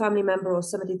or family member or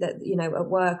somebody that, at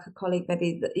work, a colleague,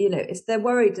 maybe, if they're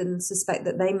worried and suspect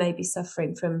that they may be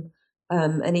suffering from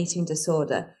an eating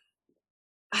disorder,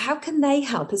 how can they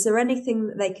help? Is there anything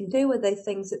that they can do? Are there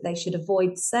things that they should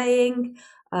avoid saying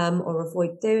or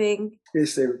avoid doing?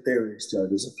 Yes, there is, Joe.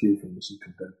 There's a few things you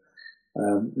can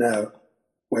do. Now,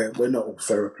 we're not all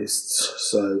therapists,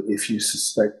 so if you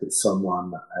suspect that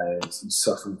someone is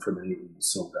suffering from an eating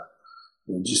disorder,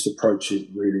 then just approach it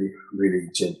really, really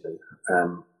gently.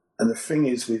 And the thing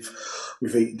is with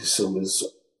eating disorders,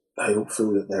 they all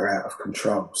feel that they're out of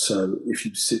control. So if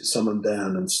you sit someone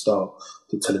down and start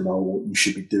to tell them, oh, you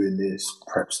should be doing this,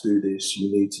 perhaps do this,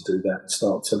 you need to do that, and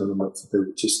start telling them what to do,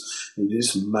 it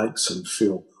just makes them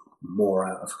feel more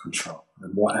out of control.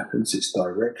 And what happens, it's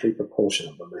directly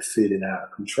proportionate when they're feeling out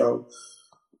of control.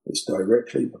 It's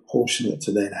directly proportionate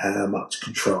to then how much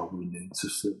control we need to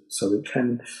feel. So it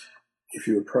can, if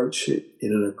you approach it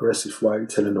in an aggressive way,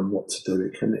 telling them what to do,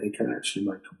 it can actually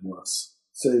make them worse.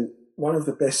 So one of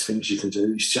the best things you can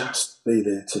do is just be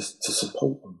there to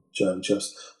support them, Joe.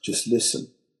 Just listen.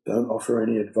 Don't offer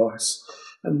any advice.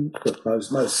 And look,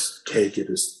 most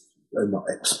caregivers are not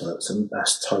experts, and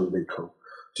that's totally cool.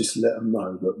 Just let them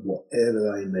know that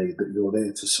whatever they need, that you're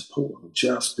there to support them.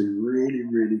 Just be really,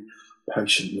 really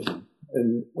patient with them.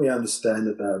 And we understand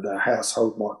that the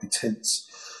household might be tense.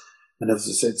 And as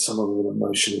I said, some of them are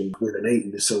emotional with an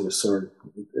eating disorder,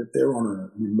 they're on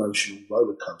an emotional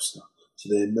roller coaster. So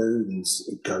their mood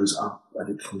it goes up and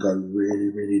it can go really,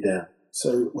 really down.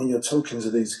 So when you're talking to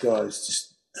these guys,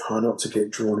 just try not to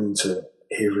get drawn into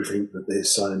everything that they're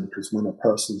saying, because when a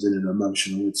person's in an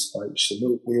emotional stage,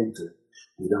 so we all do,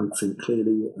 we don't think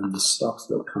clearly, and the stuff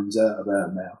that comes out of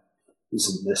our mouth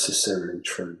isn't necessarily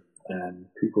true. And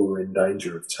people are in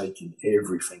danger of taking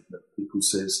everything that people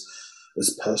says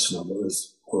as personal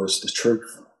or as the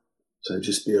truth. So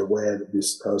just be aware that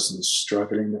this person is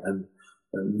struggling, and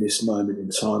in this moment in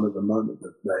time, at the moment,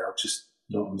 that they are just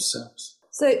not themselves.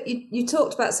 So you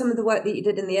talked about some of the work that you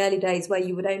did in the early days where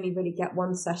you would only really get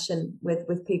one session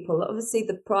with people. Obviously,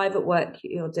 the private work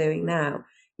you're doing now,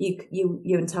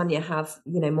 you and Tanya have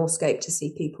more scope to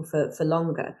see people for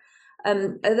longer.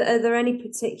 Are there any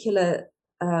particular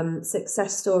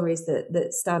success stories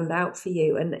that stand out for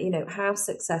you, and how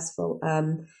successful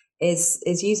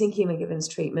is using Human Givens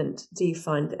treatment, do you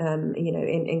find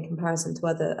in comparison to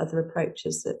other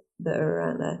approaches that are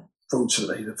out there?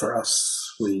 Fortunately for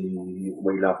us, we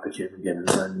love the Human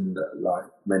Givens, and like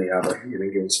many other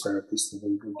Human Givens therapists,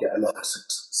 we get a lot of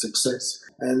success.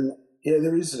 And yeah,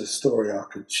 there is a story I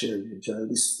could share with you, Joe.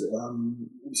 This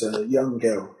was a young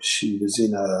girl. She was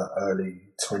in her early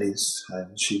 20s,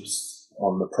 and she was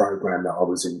on the program that I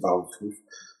was involved with.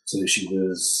 So she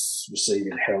was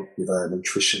receiving help with her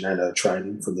nutrition and her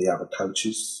training from the other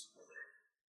coaches.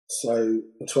 So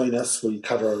between us, we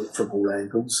cover it from all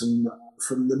angles. And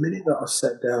from the minute that I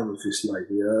sat down with this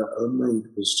lady, her mood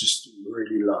was just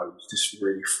really low, just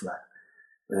really flat.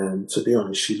 And to be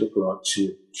honest, she looked like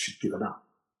she'd given up.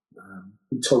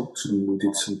 We talked and we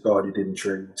did some guided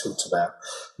imagery. We talked about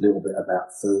a little bit about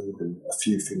food, and a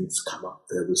few things come up.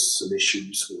 There was some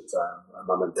issues with her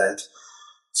mum and dad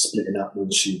splitting up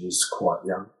when she was quite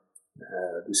young.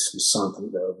 This was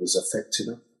something that was affecting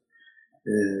her.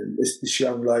 And this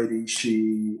young lady,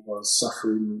 she was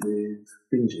suffering with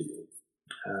binge eating.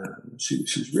 She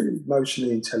was really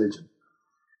emotionally intelligent,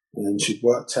 and she'd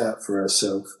worked out for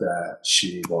herself that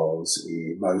she was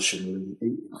emotionally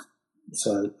eating.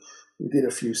 So we did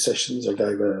a few sessions. I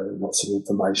gave her lots of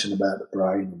information about the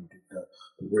brain, and did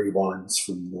the rewinds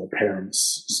from the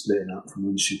parents splitting up from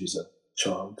when she was a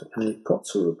child. And it got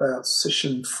to about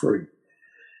session 3.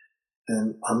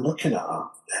 And I'm looking at her,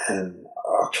 and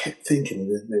I kept thinking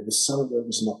that there was something that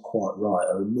was not quite right.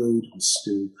 Her mood was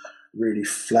still really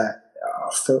flat.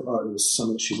 I felt like there was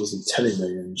something she wasn't telling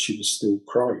me, and she was still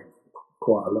crying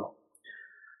quite a lot.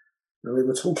 And we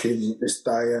were talking this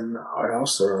day, and I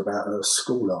asked her about her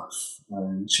school life,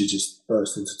 and she just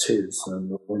burst into tears.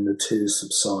 And when the tears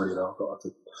subsided, I got her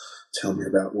to tell me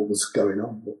about what was going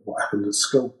on, what happened at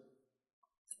school.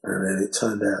 And then it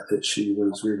turned out that she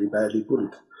was really badly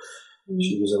bullied.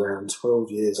 She was around 12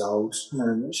 years old,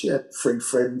 and she had 3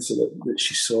 friends that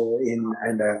she saw in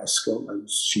and out of school, and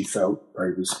she felt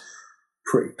they was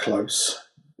pretty close.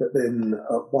 But then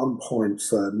at one point,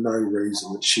 for no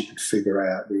reason that she could figure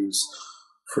out, these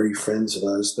 3 friends of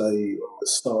hers, they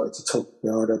started to talk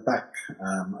behind her back.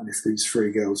 And if these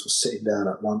 3 girls were sitting down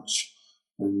at lunch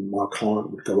and my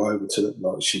client would go over to them,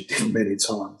 like she did many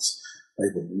times, they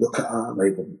wouldn't look at her,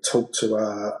 they wouldn't talk to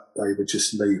her, they would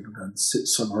just leave and sit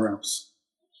somewhere else.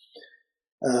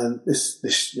 And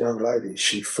this young lady,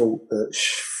 she thought that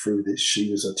through this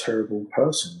she was a terrible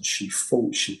person. She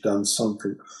thought she'd done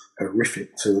something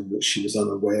horrific to them, that she was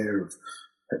unaware of,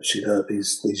 that she'd hurt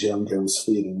these young girls'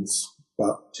 feelings.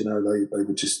 But, they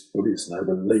were just bullies and they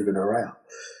were leaving her out.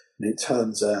 And it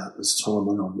turns out, as time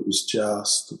went on, it was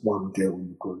just one girl in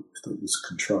the group that was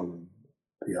controlling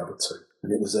the other two.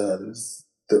 And it was her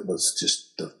that was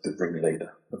just the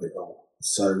ringleader of it all.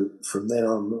 So from then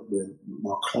on, with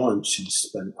my client, she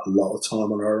spent a lot of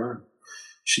time on her own.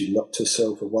 She locked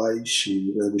herself away.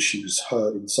 She was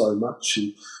hurting so much.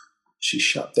 She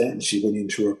shut down. She went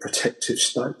into a protective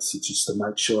state, just to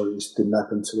make sure this didn't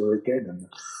happen to her again. And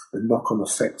the knock-on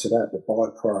effect of that, the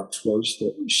byproduct, was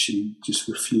that she just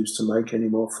refused to make any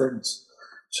more friends.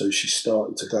 So she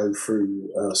started to go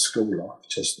through school life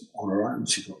just on her own.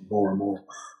 She got more and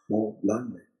more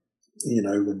lonely.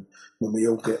 When we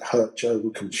all get hurt, Joe,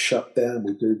 we can shut down.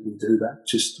 We do that.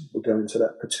 We go into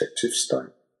that protective state.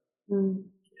 Mm.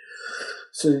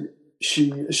 So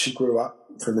she grew up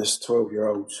from this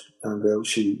 12-year-old young girl.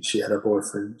 She had a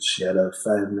boyfriend. She had a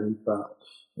family, but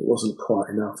it wasn't quite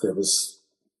enough.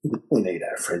 We need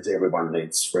our friends. Everyone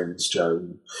needs friends,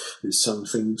 Joe. There's some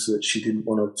things that she didn't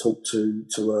want to talk to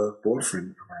her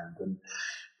boyfriend around, and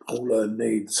all her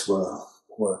needs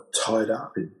were tied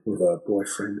up with her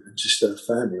boyfriend and just her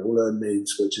family. All her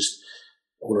needs were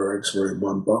all her eggs were in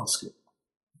one basket.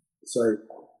 So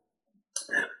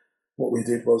what we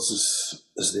did was,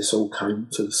 as this all came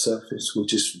to the surface, we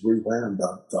just rewound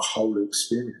up the whole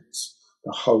experience,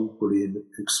 the whole bullying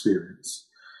experience.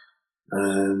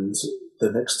 And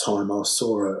the next time I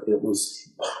saw her, it was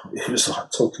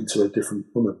like talking to a different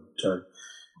woman, Joe.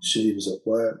 She was at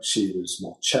work, she was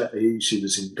more chatty, she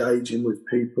was engaging with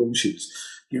people, she was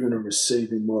giving and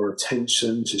receiving more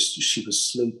attention, she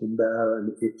was sleeping better,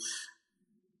 and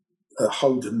her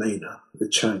whole demeanour had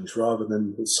changed. Rather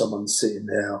than someone sitting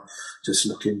there just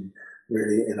looking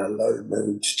really in a low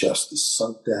mood, just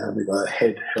sunk down with her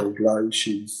head held low,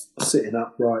 she was sitting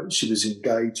upright, she was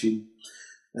engaging,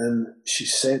 and she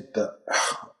said that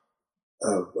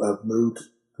her mood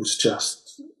was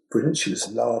just brilliant. She was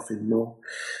laughing more.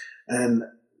 And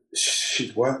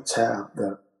she'd worked out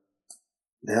that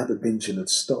now the binging had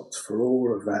stopped for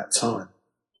all of that time.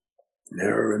 Now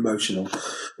her emotions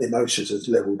had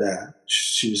levelled out.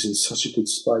 She was in such a good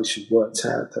space. She'd worked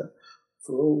out that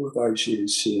for all of those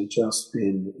years she had just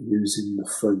been using the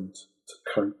food to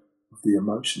cope with the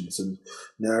emotions. And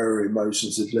now her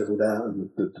emotions had levelled out, and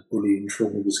the bullying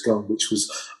trauma was gone, which was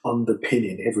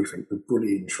underpinning everything. The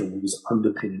bullying trauma was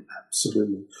underpinning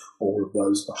absolutely all of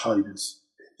those behaviours.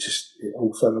 It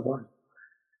all fell away.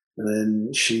 And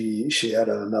then she had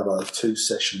another 2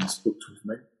 sessions booked with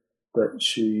me, but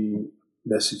she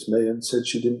messaged me and said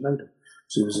she didn't need them.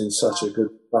 She was in such a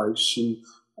good place,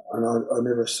 and I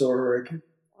never saw her again.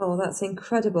 Oh, that's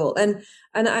incredible! And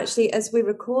actually, as we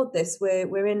record this,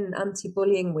 we're in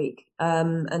Anti-Bullying Week,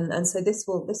 and so this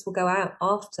will go out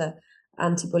after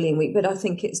Anti-Bullying Week. But I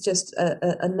think it's just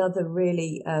another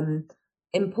really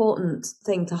important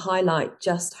thing to highlight,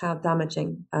 just how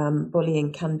damaging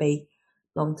bullying can be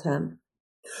long term.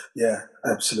 Yeah,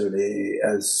 absolutely. It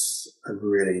has a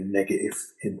really negative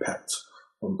impact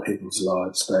on people's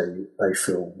lives. They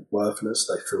feel worthless.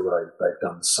 They feel they've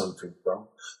done something wrong.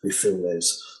 They feel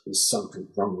there's something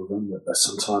wrong with them, that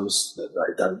sometimes that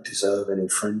they don't deserve any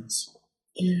friends.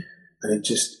 Mm. And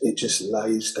it just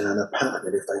lays down a pattern.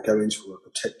 And if they go into a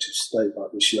protective state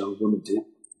like this young woman did,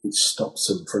 it stops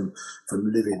them from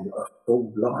living a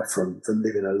full life, from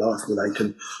living a life where they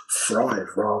can thrive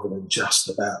rather than just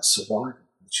about surviving,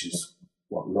 which is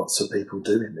what lots of people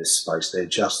do in this space. They're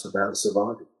just about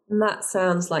surviving. And that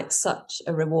sounds like such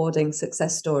a rewarding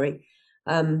success story.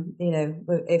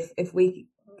 If we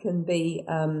can be,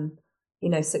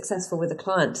 successful with a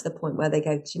client to the point where they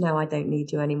go, I don't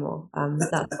need you anymore.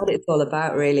 That's what it's all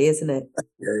about, really, isn't it?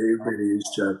 Yeah, it really is,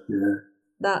 Joe. Yeah.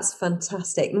 That's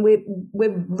fantastic. And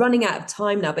we're running out of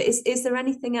time now, but is there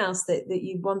anything else that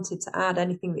you wanted to add?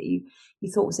 Anything that you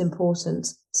thought was important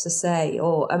to say?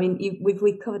 Or, I mean,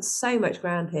 we've covered so much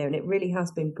ground here, and it really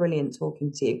has been brilliant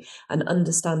talking to you and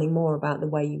understanding more about the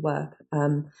way you work,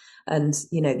 and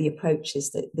the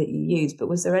approaches that you use. But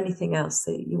was there anything else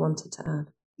that you wanted to add?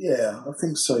 Yeah, I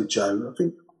think so, Joe. I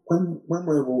think when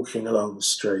we're walking along the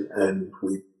street and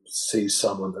we see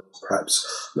someone that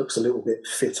perhaps looks a little bit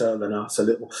fitter than us, a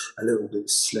little bit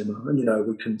slimmer, and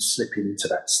we can slip into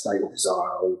that state of desire.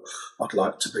 Oh, I'd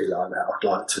like to be like that. I'd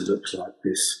like to look like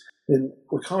this. And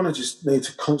we kind of just need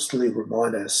to constantly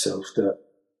remind ourselves that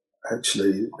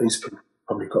actually these people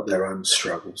probably got their own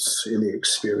struggles in the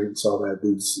experience of it.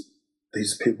 These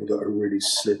are people that are really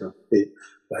slim and fit.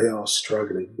 they are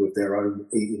struggling with their own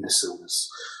eating disorders.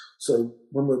 So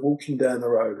when we're walking down the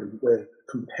road and we're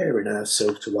comparing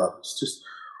ourselves to others, just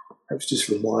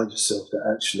remind yourself that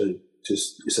actually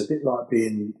it's a bit like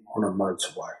being on a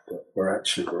motorway, that we're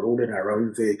all in our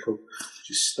own vehicle.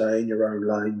 Just stay in your own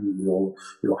lane.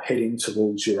 You're heading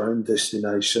towards your own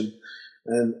destination,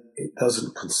 and it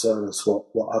doesn't concern us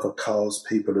what other cars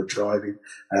people are driving,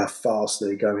 how fast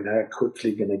they're going, how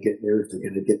quickly they're going to get there, if they're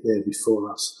going to get there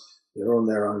before us. They're on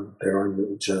their own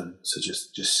little journey. So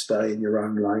just stay in your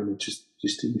own lane and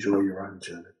just enjoy your own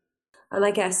journey. And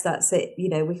I guess that's it. We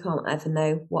can't ever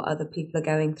know what other people are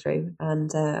going through,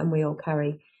 and we all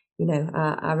carry,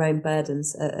 our own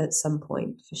burdens at some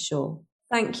point, for sure.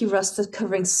 Thank you, Russ, for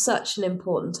covering such an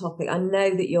important topic. I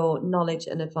know that your knowledge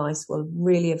and advice will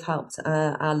really have helped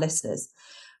our listeners.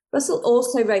 Russell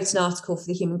also wrote an article for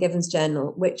the Human Givens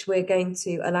Journal, which we're going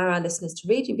to allow our listeners to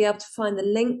read. You'll be able to find the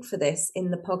link for this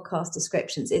in the podcast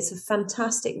descriptions. It's a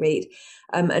fantastic read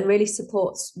and really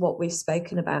supports what we've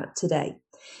spoken about today.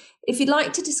 If you'd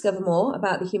like to discover more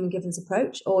about the Human Givens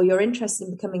approach, or you're interested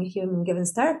in becoming a Human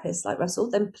Givens therapist like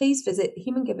Russell, then please visit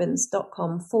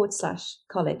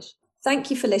humangivens.com/college.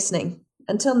 Thank you for listening.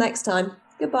 Until next time,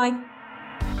 goodbye.